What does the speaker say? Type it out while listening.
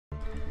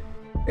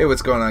Hey,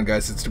 what's going on,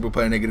 guys? It's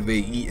Player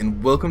NegativeAE,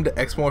 and welcome to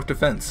Xmorph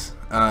Defense.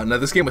 Now,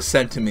 this game was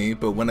sent to me,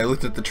 but when I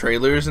looked at the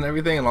trailers and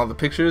everything and all the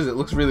pictures, it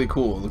looks really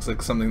cool. It looks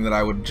like something that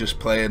I would just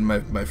play in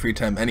my free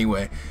time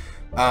anyway.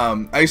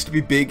 I used to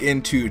be big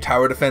into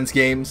tower defense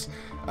games.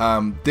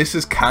 This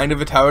is kind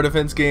of a tower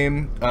defense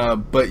game,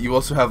 but you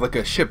also have like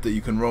a ship that you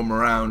can roam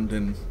around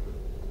and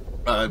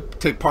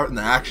take part in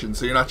the action,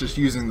 so you're not just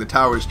using the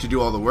towers to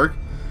do all the work.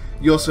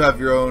 You also have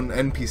your own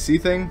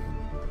NPC thing.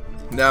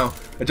 Now,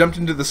 I jumped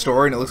into the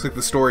story and it looks like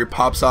the story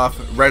pops off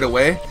right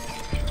away.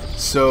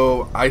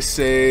 So I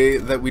say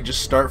that we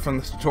just start from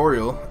the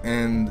tutorial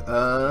and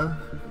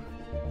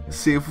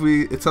see if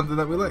it's something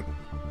that we like.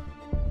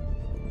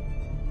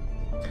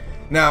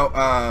 Now,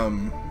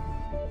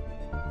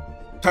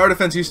 tower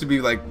defense used to be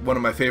like one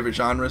of my favorite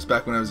genres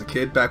back when I was a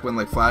kid, back when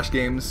like Flash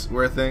games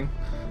were a thing.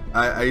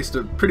 I used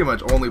to pretty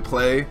much only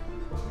play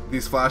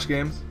these Flash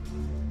games.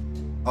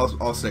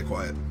 I'll stay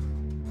quiet.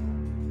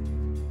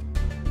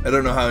 I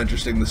don't know how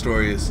interesting the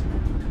story is.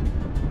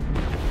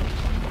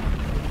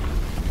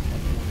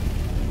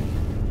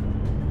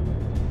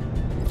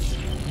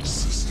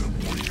 System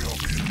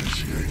wake-up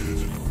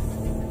initiated.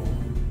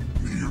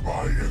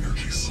 Nearby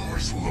energy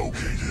source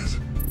located.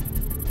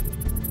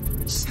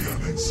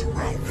 Scanning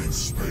surrounding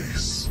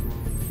space.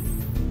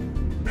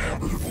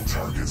 Habitable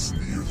targets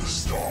near the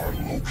star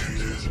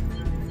located.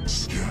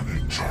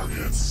 Scanning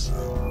targets.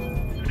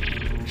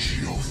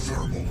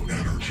 Geothermal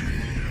energy.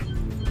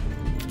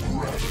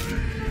 Gravity.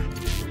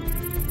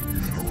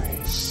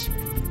 Minerals.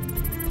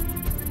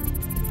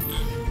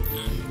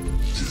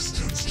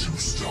 Distance to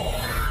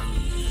star.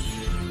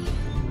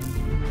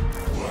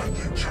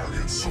 Landing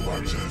target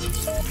selected.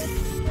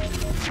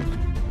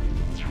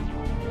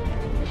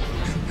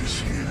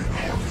 Initiating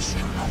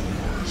harvester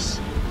cores.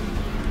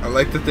 I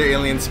like that the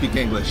aliens speak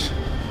English.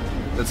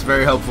 That's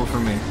very helpful for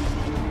me.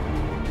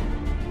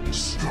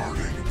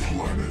 Starting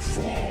planet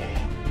fall.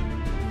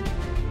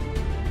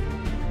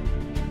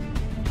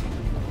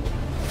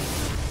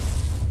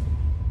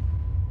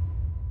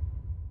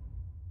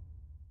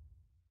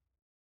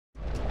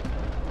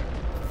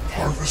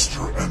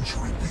 Harvester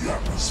entering the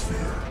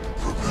atmosphere.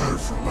 Prepare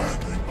for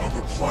landing on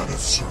the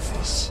planet's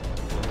surface.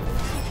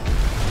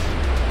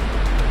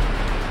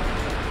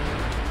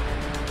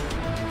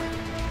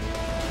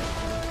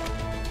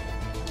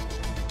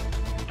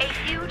 A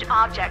huge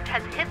object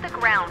has hit the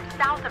ground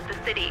south of the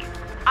city.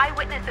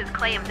 Eyewitnesses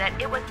claim that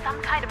it was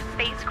some kind of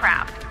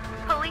spacecraft.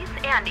 Police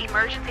and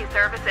emergency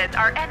services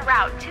are en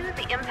route to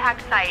the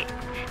impact site.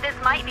 This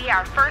might be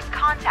our first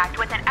contact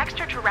with an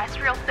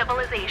extraterrestrial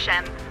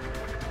civilization.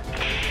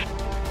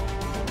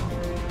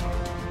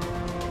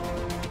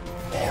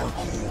 Our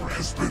core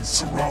has been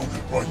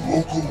surrounded by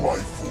local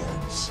life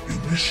forms,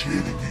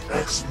 initiating the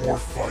Xmorph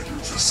fighter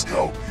to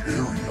scout the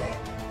area.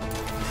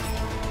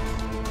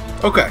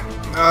 Okay,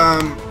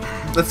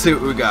 let's see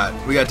what we got.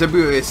 We got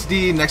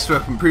WASD, next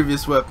weapon,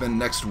 previous weapon,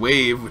 next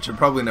wave, which I'm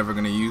probably never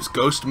going to use,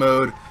 ghost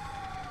mode.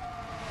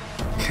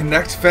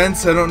 Connect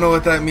fence, I don't know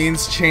what that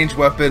means. Change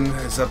weapon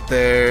is up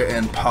there,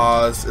 and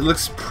pause. It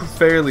looks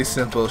fairly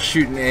simple.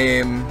 Shoot and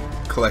aim,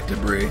 collect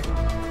debris.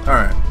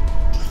 Alright.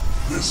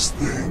 This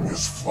thing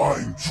is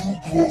flying too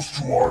close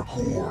to our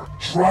core.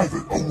 Drive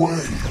it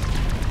away.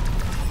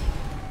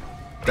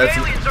 The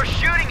aliens are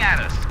shooting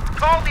at us.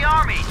 Call the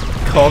army.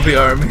 Call the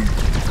army.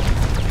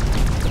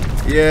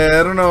 Yeah,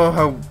 I don't know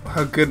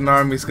how good an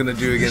army's gonna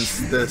do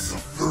against this. The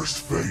first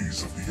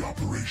phase of the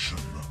operation.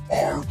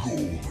 Our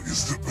goal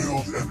is to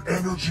build an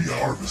energy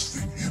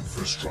harvesting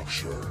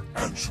infrastructure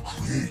and to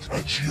create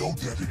a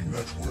geodetic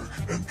network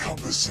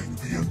encompassing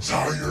the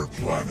entire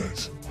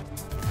planet.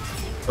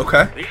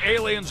 Okay. The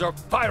aliens are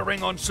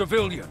firing on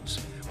civilians.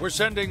 We're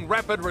sending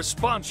rapid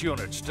response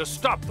units to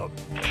stop them.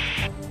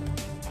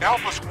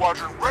 Alpha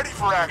Squadron ready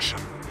for action.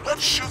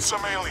 Let's shoot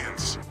some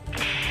aliens.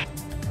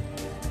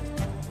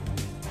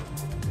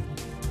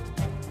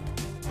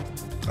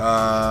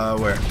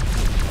 Where?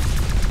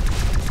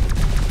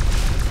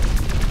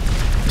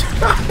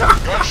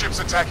 Gunships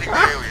attacking the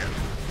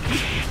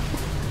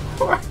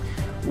alien.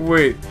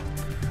 Wait.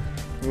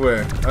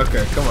 Where?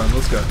 Okay, come on,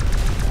 let's go.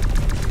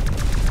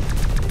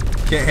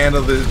 Can't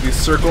handle these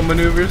circle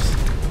maneuvers?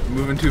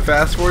 Moving too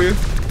fast for you?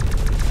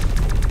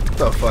 What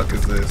the fuck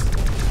is this?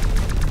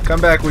 Come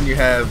back when you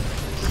have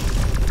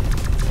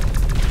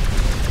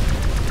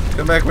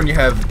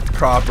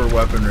proper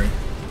weaponry.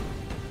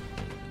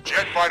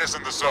 Jet fighters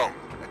in the zone,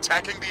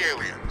 attacking the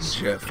aliens.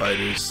 Jet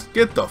fighters.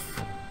 Get the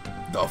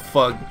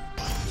fuck?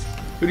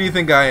 Who do you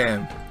think I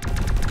am?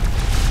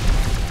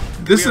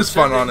 This is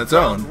fun on its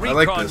own. I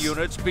like this.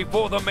 Units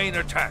before the main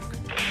attack.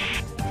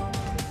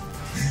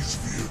 These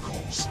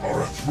vehicles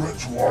are a threat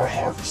to our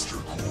harvester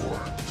core.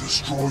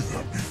 Destroy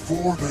them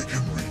before they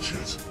can reach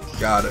it.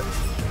 Got it.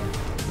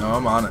 No,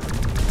 I'm on it.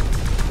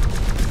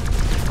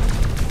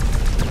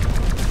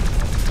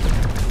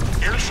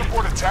 Air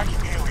support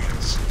attacking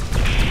aliens.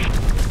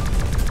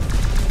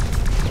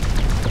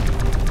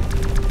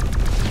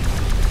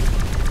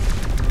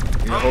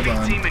 Yeah, hold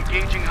on. Team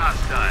engaging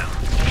hostile.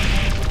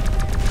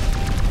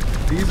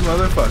 These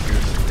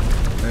motherfuckers.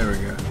 There we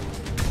go.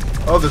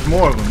 Oh, there's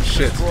more of them.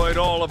 Shit. Destroyed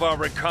all of our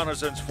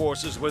reconnaissance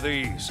forces with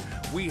ease.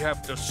 We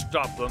have to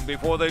stop them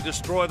before they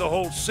destroy the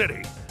whole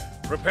city.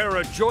 Prepare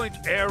a joint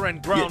air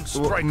and ground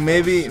strike. Well,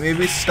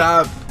 maybe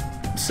stop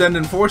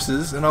sending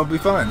forces and I'll be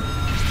fine.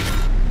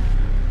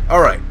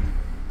 Alright.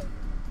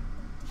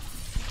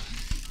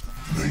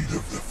 Native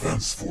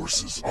defense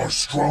forces are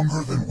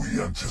stronger than we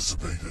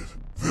anticipated.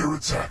 Their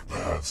attack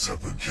paths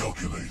have been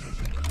calculated.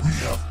 We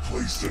have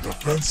placed a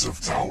defensive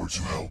tower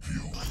to help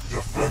you.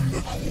 Defend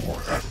the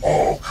core at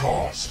all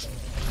costs.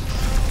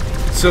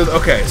 So,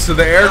 okay, so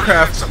the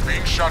aircraft... are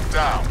being shut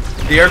down.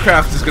 The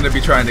aircraft is going to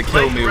be trying to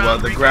kill me while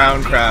the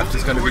ground craft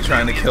is going to be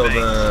trying to kill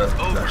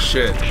the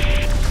shit.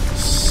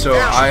 So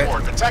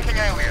attacking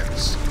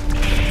aliens.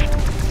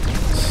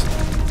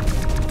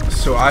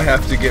 So I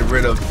have to get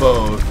rid of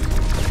both.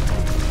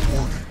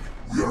 Warning,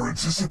 we are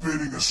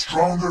anticipating a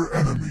stronger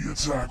enemy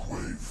attack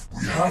wave.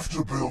 We have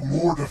to build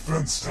more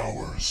defense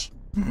towers.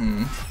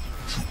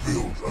 To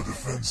build a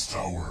defense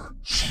tower,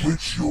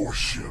 switch your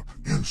ship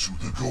into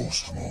the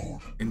ghost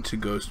mode. Into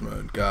ghost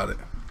mode, got it.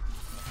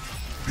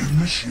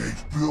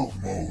 Initiate build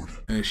mode.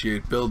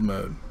 Initiate build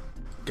mode.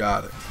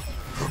 Got it.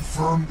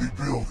 Confirm the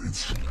build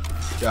instrument.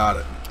 Got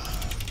it.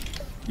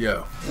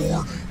 Yo.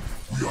 Warning,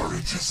 we are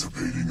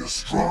anticipating a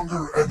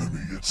stronger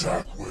enemy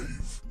attack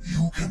wave.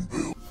 You can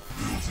build.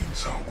 Building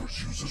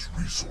towers uses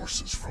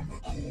resources from the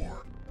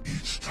core.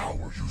 Each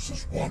tower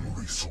uses one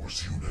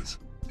resource unit.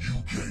 You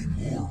gain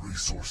more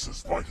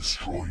resources by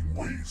destroying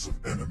waves of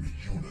enemy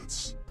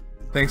units.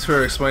 Thanks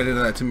for explaining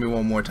that to me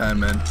one more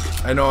time, man.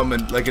 I know I'm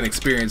like an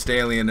experienced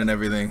alien and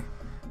everything.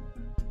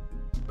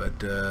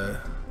 But,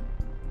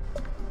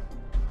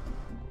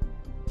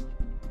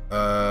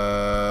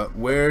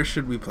 where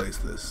should we place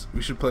this?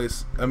 We should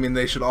place... I mean,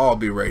 they should all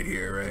be right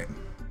here, right?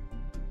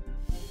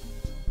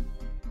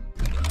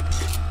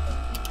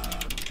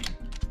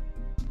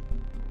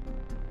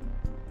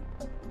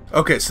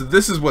 Okay, so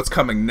this is what's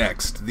coming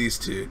next, these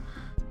two.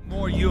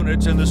 More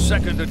units in the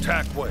second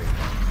attack wave.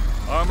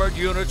 Armored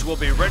units will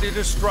be ready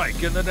to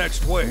strike in the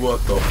next wave.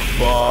 What the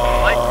fuck?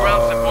 Light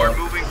ground support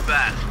moving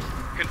fast.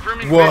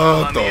 Confirming visual What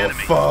on the the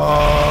enemy.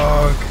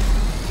 fuck?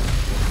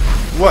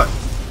 What?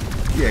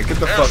 Yeah, get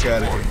the fuck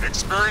out of here.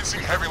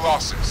 Experiencing heavy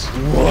losses.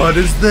 What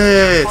is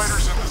this?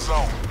 Fighters in the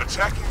zone,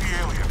 attacking the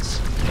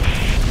aliens.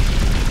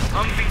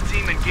 Humvee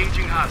team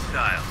engaging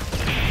hostile.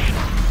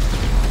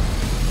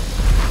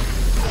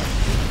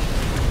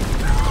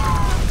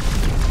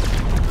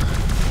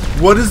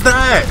 What is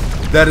that?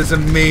 That is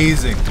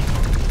amazing.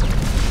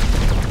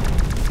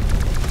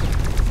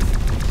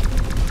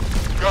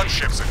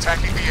 Gunships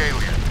attacking the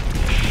alien.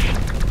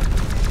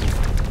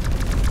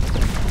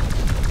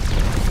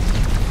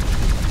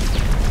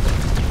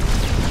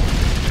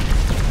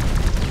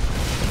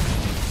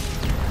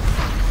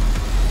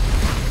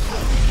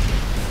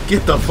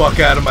 Get the fuck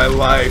out of my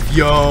life,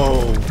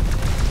 yo.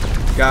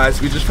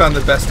 Guys, we just found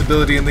the best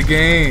ability in the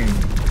game.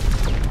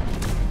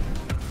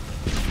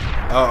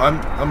 Oh,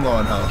 I'm low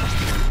on health.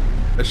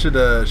 I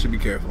should be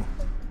careful.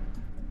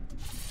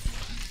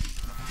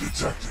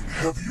 Detecting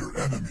heavier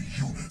enemy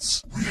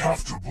units, we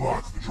have to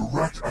block the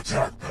direct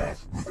attack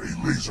path with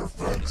a laser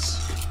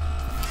fence.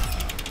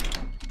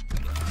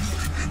 You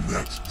can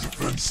connect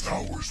defense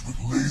towers with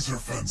laser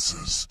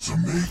fences to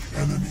make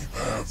enemy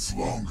paths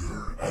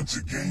longer and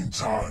to gain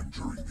time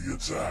during the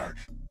attack.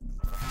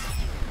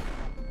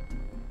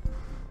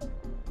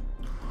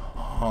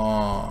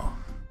 Huh.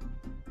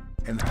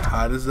 And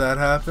how does that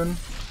happen?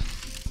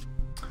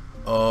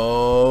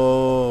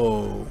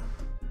 Oh.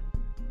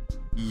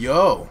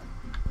 Yo.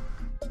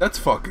 That's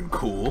fucking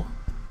cool.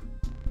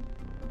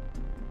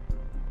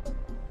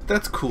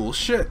 That's cool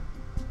shit.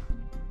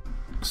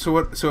 So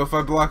what? So if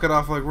I block it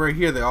off like right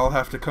here, they all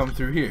have to come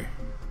through here.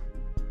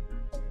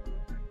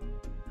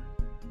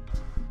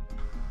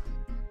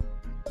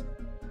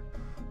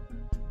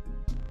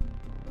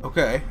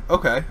 Okay,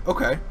 okay,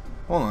 okay.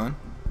 Hold on.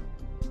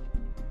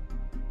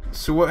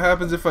 So what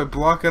happens if I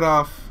block it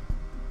off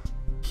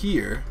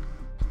here?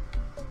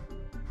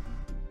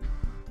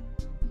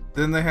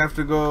 Then they have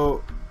to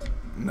go...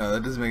 No,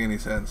 that doesn't make any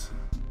sense.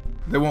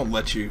 They won't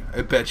let you,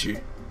 I bet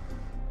you.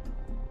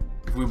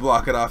 If we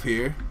block it off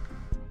here.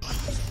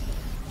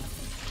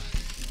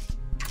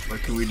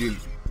 Like, can we do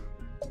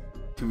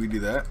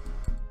that?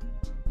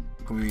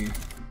 Can we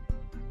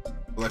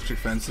electric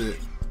fence it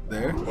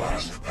there?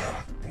 Last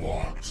path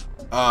blocked.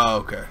 Oh,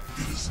 okay.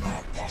 It is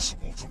not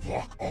possible to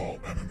block all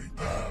enemy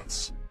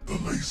paths. The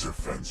laser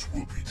fence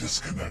will be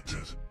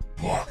disconnected.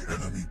 Block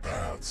enemy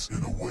paths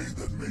in a way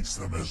that makes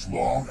them as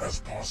long as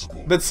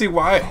possible. Let's see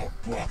why.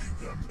 Without blocking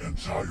them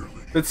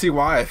entirely. Let's see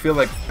why. I feel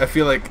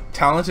like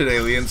talented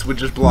aliens would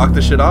just block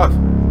the shit off.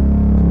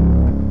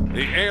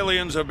 The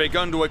aliens have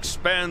begun to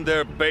expand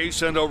their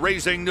base and are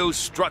raising new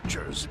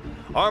structures.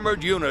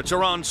 Armored units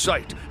are on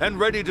site and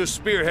ready to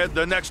spearhead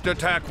the next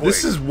attack wave.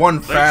 This is one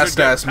They should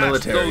fast-ass get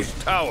past military. those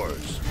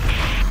towers.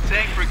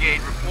 Tank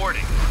brigade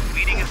reporting.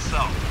 Leading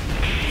assault.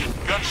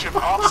 Gunship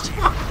ops team,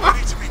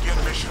 ready to begin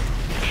mission.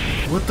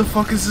 What the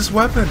fuck is this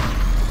weapon?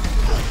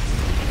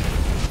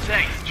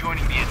 Tanks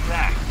joining the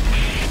attack.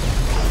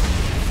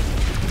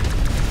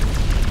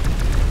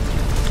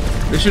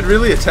 They should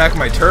really attack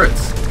my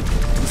turrets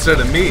instead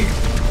of me.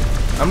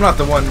 I'm not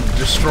the one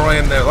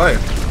destroying their life.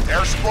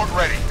 Air support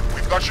ready.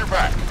 We've got your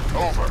back.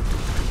 Over.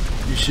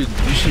 You should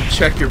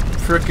check your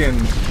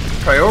frickin'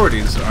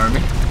 priorities,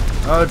 Army.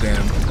 Oh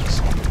damn.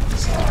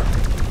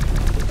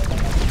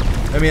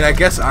 I mean, I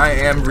guess I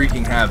am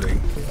wreaking havoc.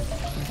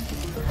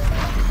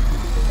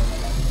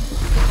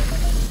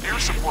 Air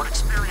support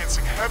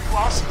experiencing heavy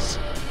losses.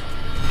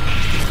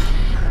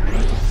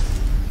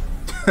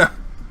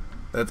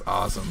 That's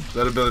awesome.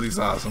 That ability's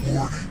awesome.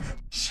 Warning.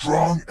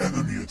 Strong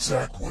enemy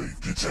attack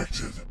wave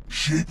detected.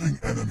 Shaping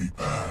enemy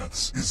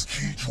paths is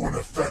key to an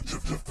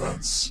effective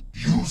defense.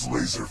 Use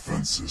laser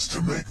fences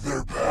to make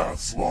their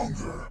paths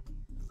longer.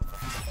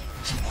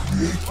 To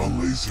create a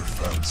laser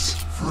fence,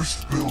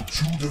 first build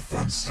 2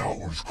 defense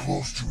towers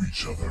close to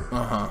each other.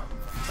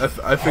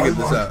 I figured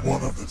this out.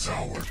 One of the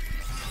towers.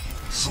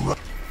 Select.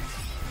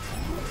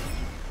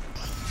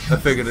 I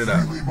figured it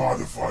out. Freely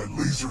modify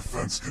laser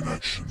fence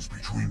connections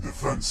between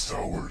defense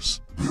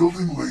towers.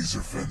 Building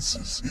laser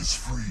fences is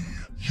free.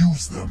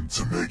 Use them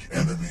to make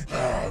enemy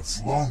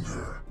paths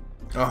longer.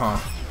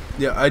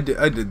 Yeah, I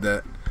did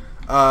that.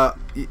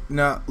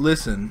 Now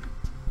listen,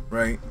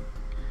 right?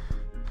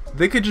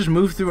 They could just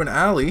move through an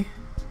alley.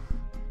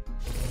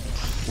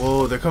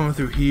 Whoa, they're coming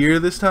through here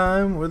this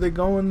time? Where are they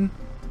going?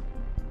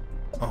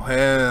 Oh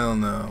hell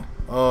no.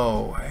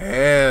 Oh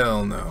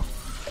hell no.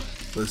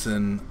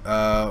 Listen,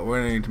 we're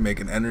gonna need to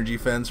make an energy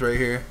fence right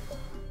here.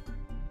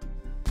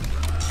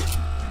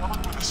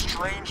 Covered with a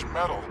strange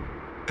metal,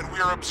 and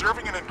we are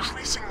observing an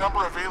increasing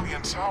number of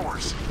alien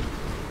towers.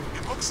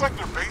 It looks like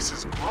their base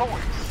is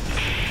growing.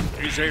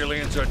 These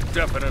aliens are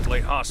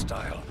definitely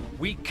hostile.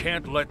 We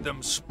can't let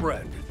them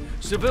spread.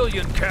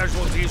 Civilian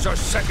casualties are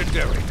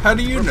secondary. How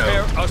do you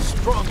know? Prepare a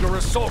stronger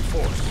assault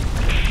force.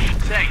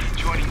 Thanks for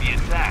joining the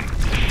attack.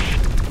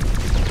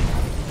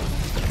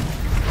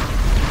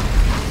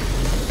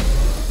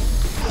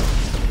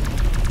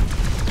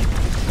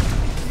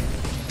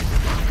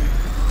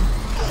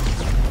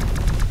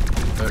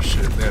 Oh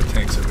shit, they have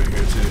tanks over here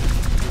too.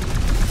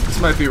 This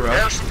might be rough.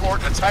 Air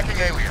support attacking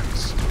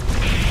aliens.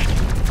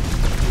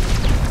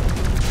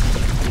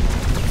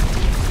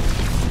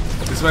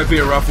 This might be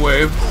a rough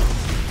wave.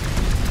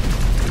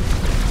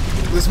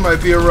 This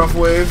might be a rough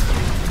wave.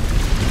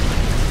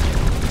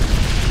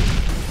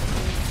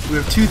 We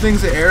have 2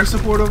 things of air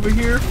support over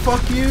here?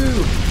 Fuck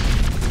you!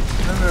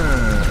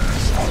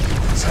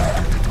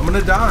 I'm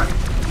gonna die.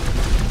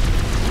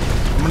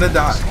 I'm gonna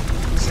die.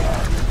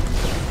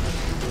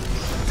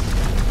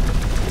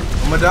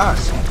 I'm gonna die.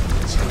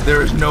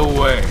 There is no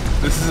way.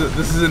 This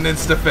is an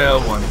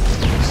insta-fail one.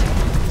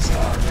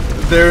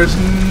 There's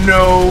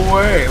no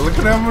way. Look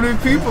at how many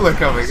people are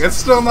coming. It's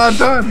still not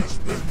done.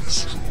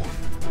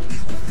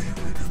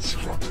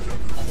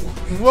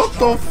 What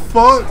the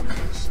fuck?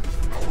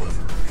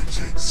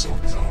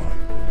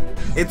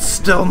 It's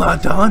still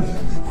not done.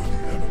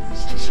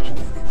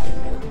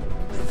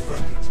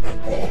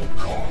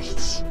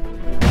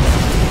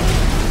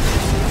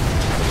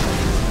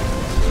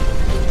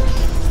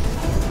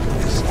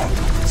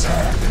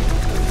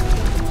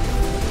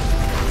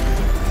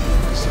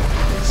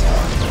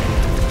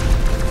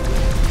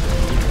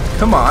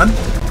 Come on.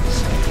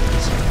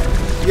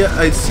 Yeah,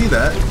 I see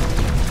that.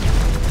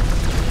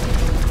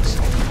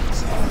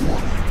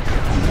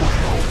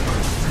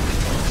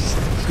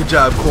 Good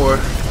job, Core.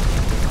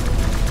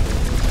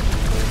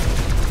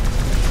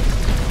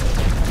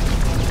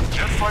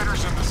 Jet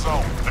fighters in the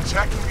zone,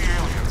 attacking the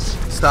aliens.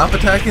 Stop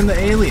attacking the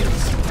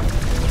aliens.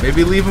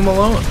 Maybe leave them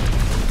alone.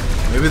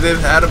 Maybe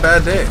they've had a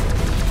bad day.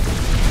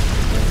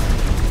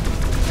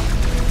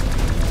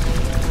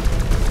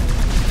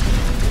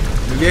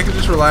 Maybe I can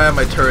just rely on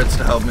my turrets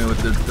to help me with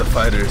the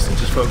fighters and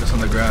just focus on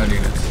the ground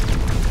units.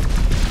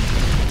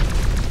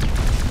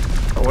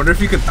 I wonder if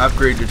you can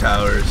upgrade your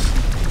towers.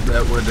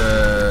 That would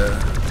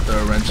throw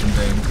a wrench in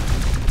things.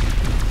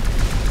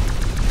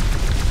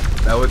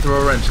 That would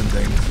throw a wrench in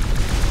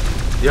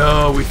things.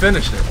 Yo, we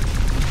finished it.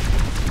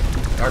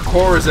 Our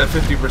core is at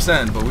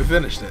 50%, but we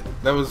finished it.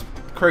 That was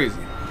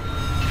crazy.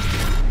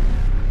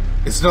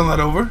 It's still not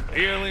over?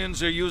 The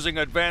aliens are using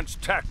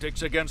advanced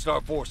tactics against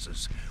our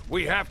forces.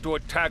 We have to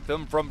attack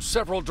them from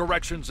several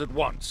directions at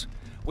once.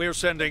 We're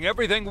sending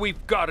everything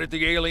we've got at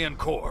the alien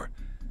core.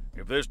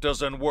 If this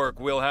doesn't work,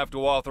 we'll have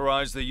to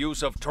authorize the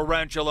use of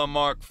Tarantula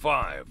Mark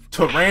V.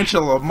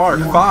 Tarantula Mark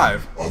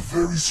V? A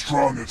very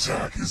strong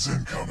attack is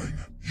incoming.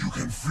 You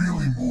can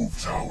freely move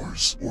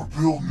towers or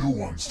build new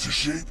ones to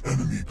shape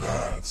enemy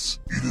paths.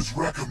 It is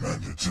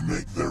recommended to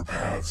make their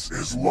paths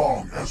as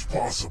long as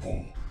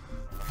possible.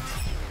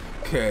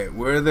 Okay,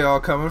 where are they all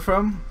coming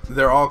from?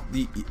 They're all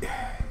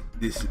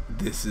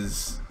this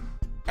is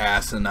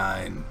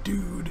asinine,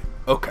 dude.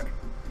 Okay.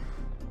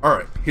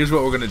 Alright, here's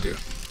what we're gonna do.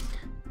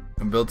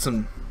 And build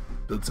some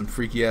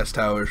freaky ass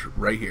towers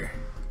right here.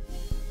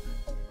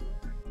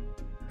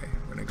 Okay,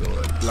 we're gonna go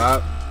like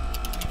blop.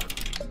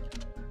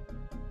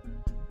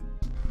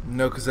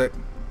 No, cause that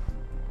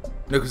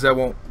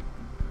won't.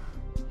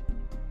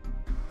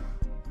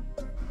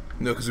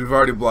 No, cause we've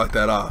already blocked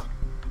that off.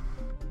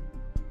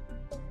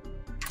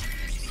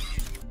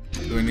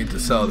 Do we need to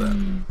sell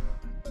them?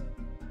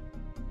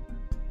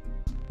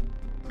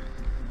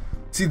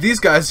 See, these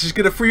guys just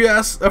get a free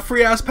ass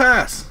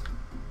pass.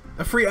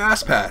 A free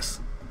ass pass.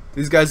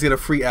 These guys get a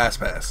free ass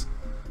pass.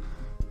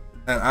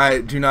 And I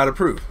do not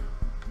approve.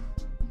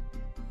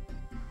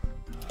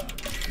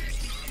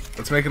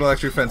 Let's make an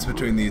electric fence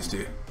between these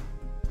two.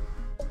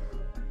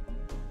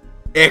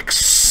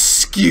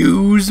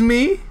 Excuse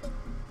me?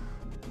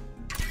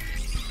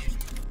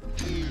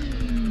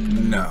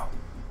 No.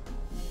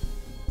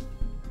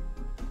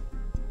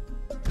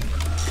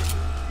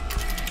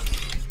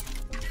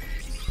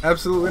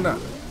 Absolutely not.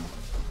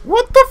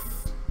 What the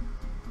f?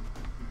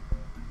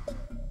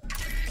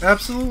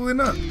 Absolutely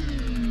not.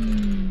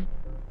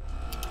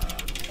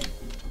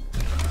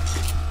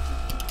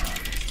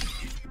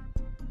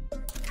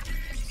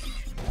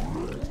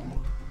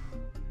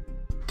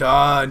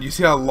 Done. You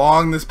see how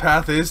long this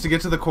path is to get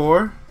to the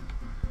core?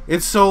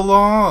 It's so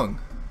long.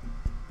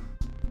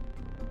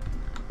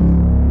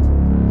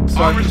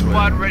 Armor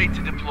squad ready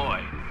to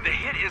deploy. The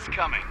hit is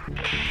coming.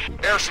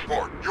 Air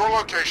support, your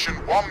location,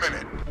 1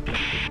 minute.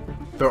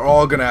 They're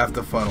all gonna have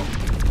to funnel.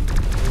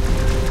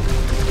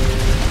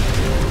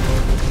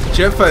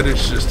 Jet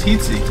fighters just heat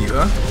seek you,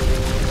 huh?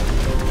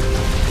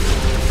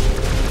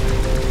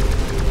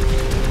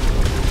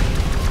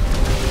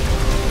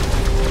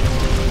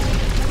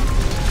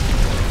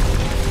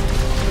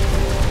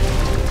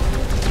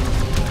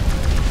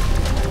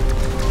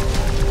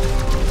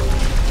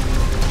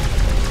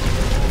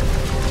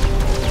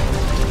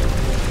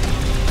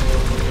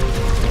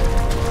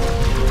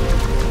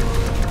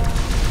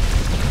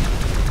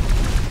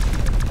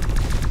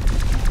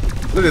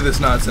 Look at this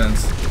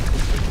nonsense.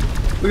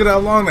 Look at how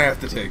long they have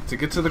to take to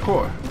get to the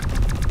core.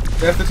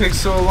 They have to take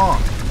so long.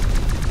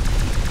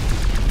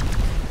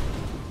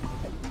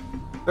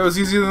 That was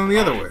easier than the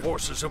other way.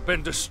 Forces have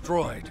been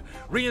destroyed.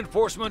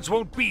 Reinforcements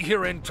won't be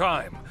here in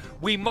time.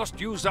 We must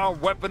use our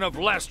weapon of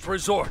last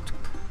resort.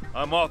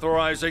 I'm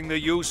authorizing the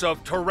use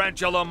of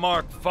Tarantula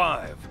Mark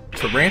V.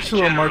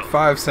 Tarantula General, Mark V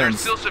There's sends.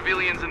 still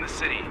civilians in the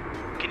city.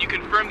 Can you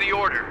confirm the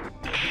order?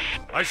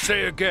 I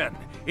say again,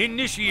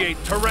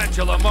 initiate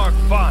Tarantula Mark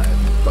V.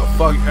 The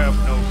fuck? We have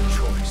no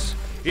choice.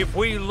 If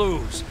we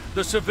lose,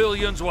 the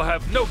civilians will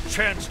have no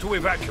chance to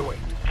evacuate.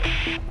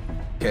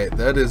 Okay,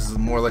 that is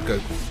more like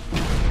a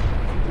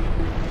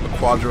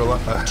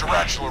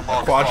Tarantula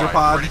Mark V,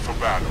 quadrupod. ready for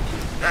battle.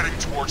 Heading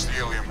towards the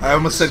alien I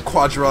almost said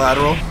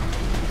quadrilateral.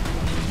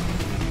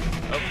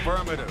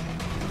 Affirmative.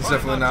 It's Try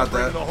definitely not not to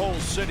bring that. the whole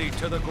city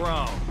to the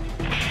ground.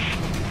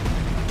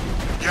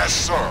 Yes,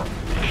 sir.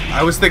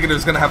 I was thinking it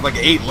was gonna have like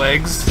 8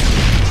 legs.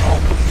 Tower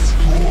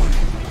destroyed.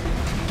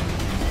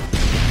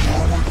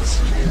 Power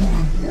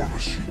destroyed. War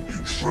machine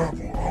can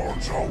trample our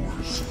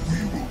towers. We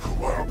will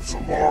collapse a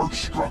large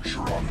structure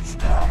on its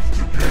path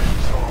to gain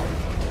time.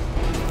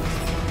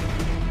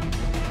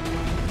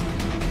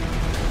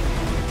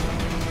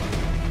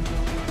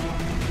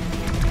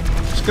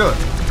 Just kill it.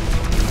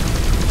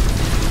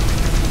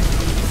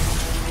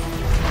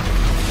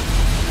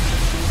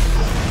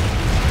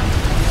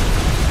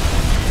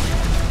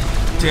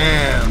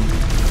 Damn.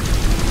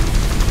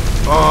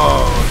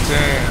 Oh,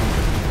 damn.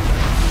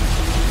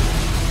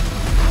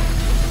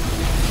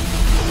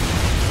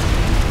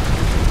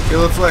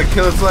 Kill its leg,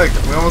 kill its leg.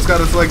 We almost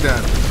got its leg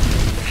down.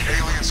 The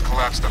aliens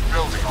collapsed a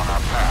building on our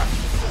path.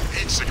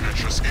 Heat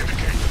signatures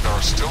indicate that there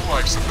are still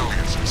live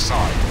civilians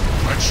inside.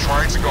 Let's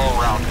try to go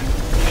around it.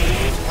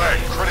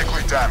 Leg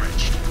critically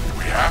damaged.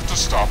 We have to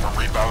stop and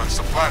rebalance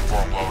the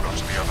platform load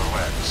onto the other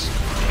legs.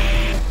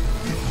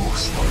 It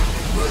looks like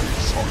the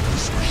legs are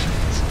this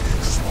machine's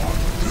weak spot.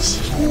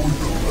 Destroy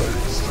the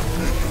legs to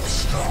make it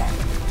stop.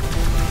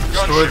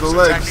 Destroy the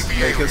Gunships legs, attacking the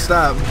make it alien.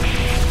 stop.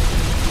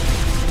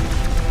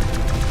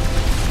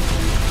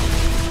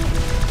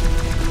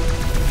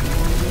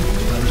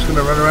 I'm just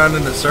gonna run around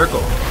in a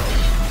circle.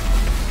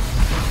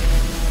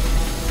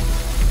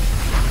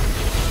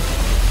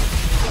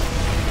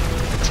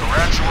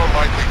 Tarantula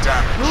lightly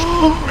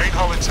damaged. Main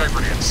hull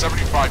integrity at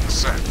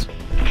 75%.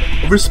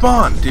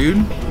 Respawn,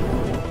 dude.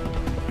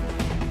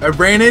 I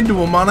ran into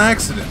him on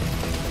accident.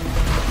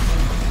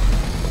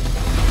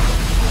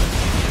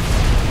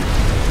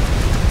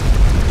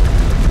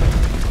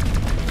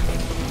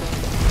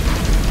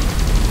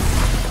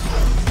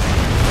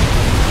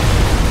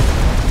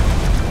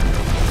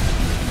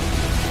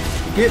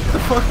 Get the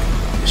fuck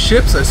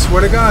ships, I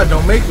swear to God,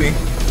 don't make me.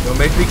 Don't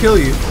make me kill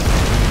you.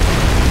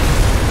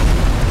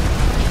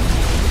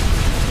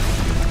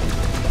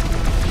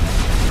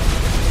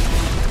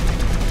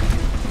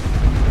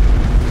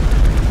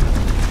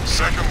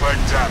 Second leg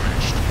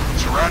damaged.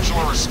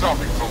 Tarantula is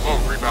stopping for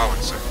load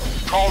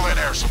rebalancing. Call in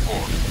air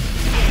support.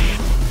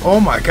 Oh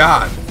my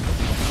God.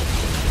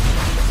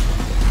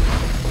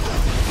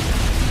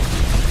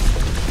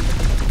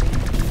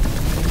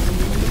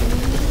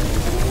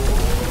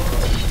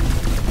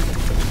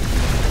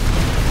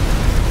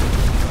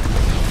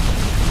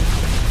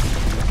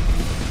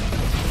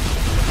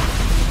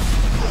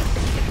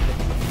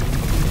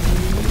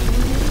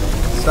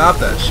 Stop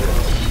that shit.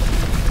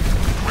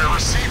 We're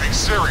receiving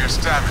serious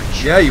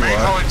damage. Yeah, you Main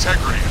are. hull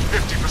integrity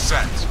at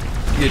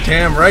 50%. You're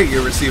damn right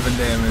you're receiving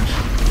damage.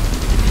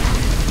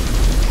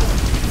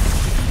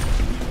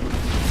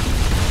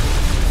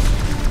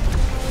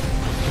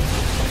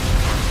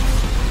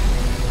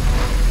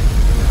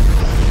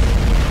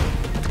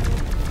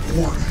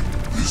 Warning,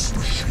 this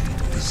machine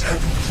is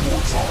heading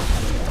towards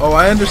our core. Oh,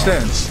 I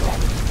understand. Stop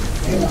it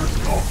before it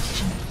comes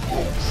too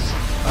close.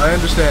 I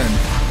understand.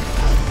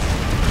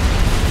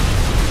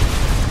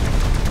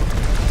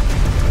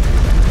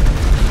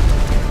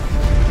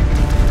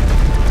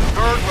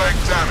 Third leg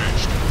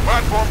damaged.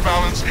 Platform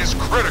balance is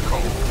critical.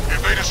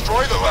 If they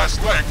destroy the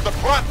last leg, the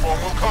platform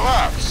will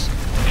collapse.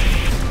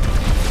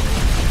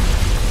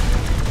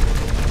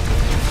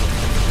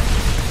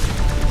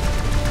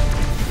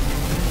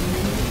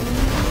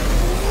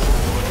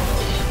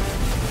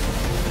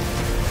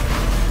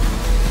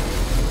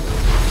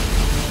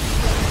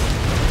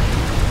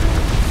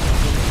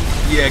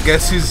 Yeah,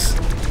 guess who's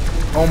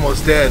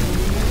almost dead?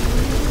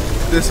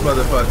 This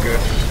motherfucker.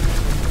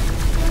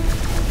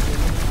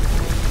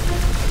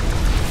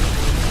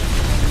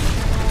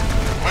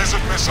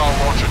 Blizzard missile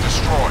launcher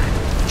destroyed.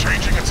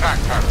 Changing attack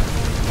pattern.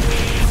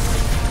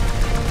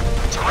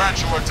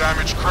 Tarantula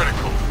damage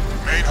critical.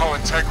 Main hull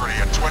integrity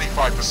at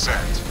 25%.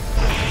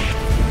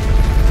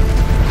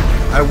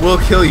 I will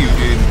kill you,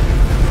 dude.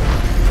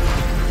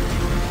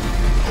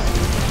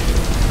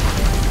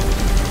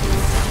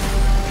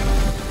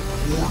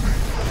 Warning,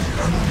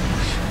 the enemy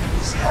machine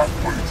is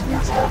halfway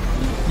towards our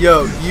core.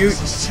 Yo, It you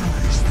is a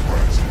serious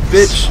threat.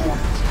 bitch. Destroy it.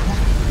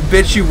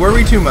 Bitch, you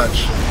worry too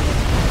much.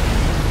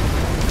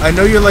 I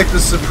know you're like the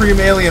supreme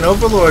alien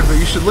overlord, but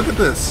you should look at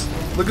this.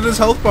 Look at his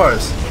health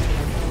bars.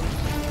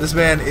 This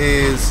man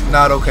is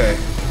not okay.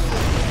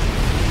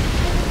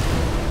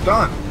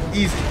 Done.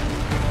 Easy.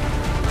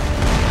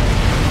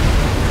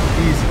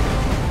 Easy.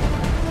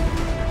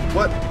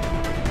 What?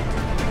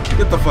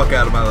 Get the fuck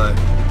out of my life.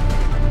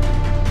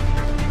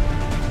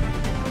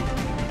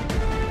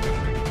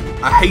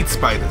 I hate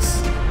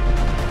spiders.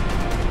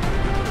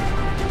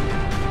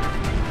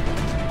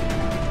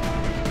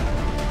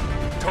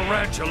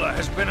 Tarantula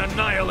has been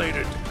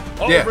annihilated.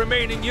 All Yeah.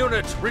 remaining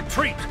units,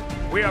 retreat.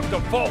 We have to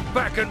fall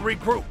back and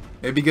regroup.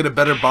 Maybe get a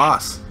better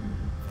boss.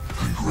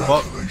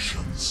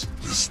 Congratulations.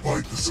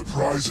 Despite the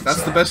surprise attack,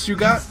 That's the best you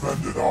got?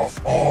 fended off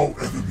all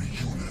enemy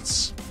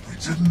units. We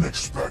didn't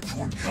expect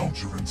to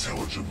encounter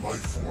intelligent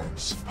life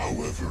forms.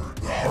 However,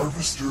 the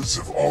harvesters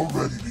have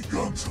already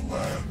begun to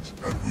land,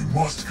 and we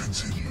must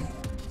continue.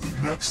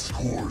 The next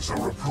cores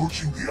are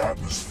approaching the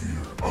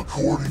atmosphere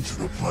according to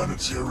the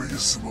planetary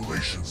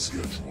assimilation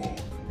schedule.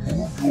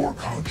 Move your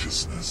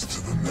consciousness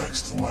to the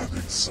next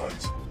landing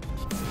site.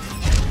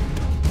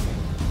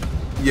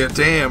 Yeah,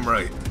 damn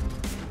right.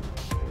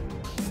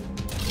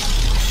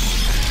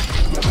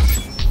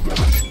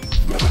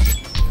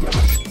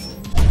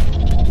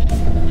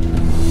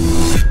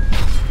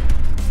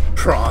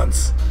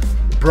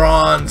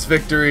 Bronze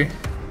victory.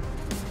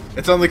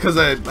 It's only because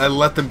I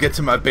let them get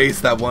to my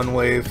base that one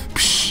wave.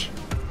 Psh.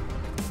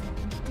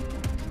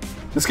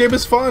 This game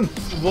is fun.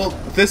 Well,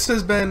 this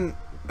has been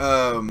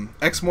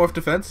Xmorph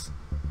Defense.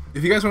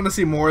 If you guys want to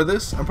see more of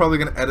this, I'm probably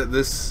going to edit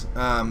this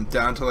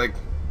down to like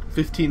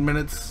 15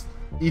 minutes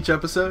each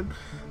episode.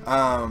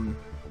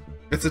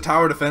 It's a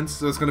tower defense,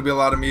 so it's going to be a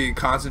lot of me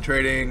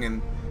concentrating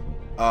and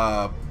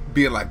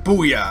being like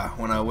booyah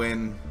when I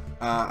win.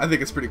 I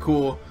think it's pretty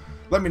cool.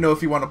 Let me know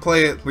if you want to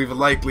play it. Leave a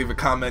like, leave a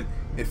comment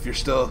if you're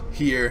still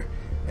here,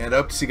 and I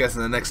hope to see you guys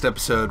in the next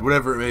episode,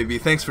 whatever it may be.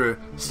 Thanks for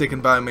sticking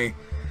by me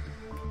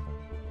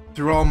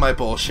through all my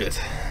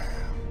bullshit.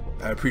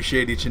 I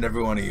appreciate each and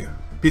every one of you.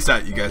 Peace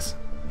out, you guys.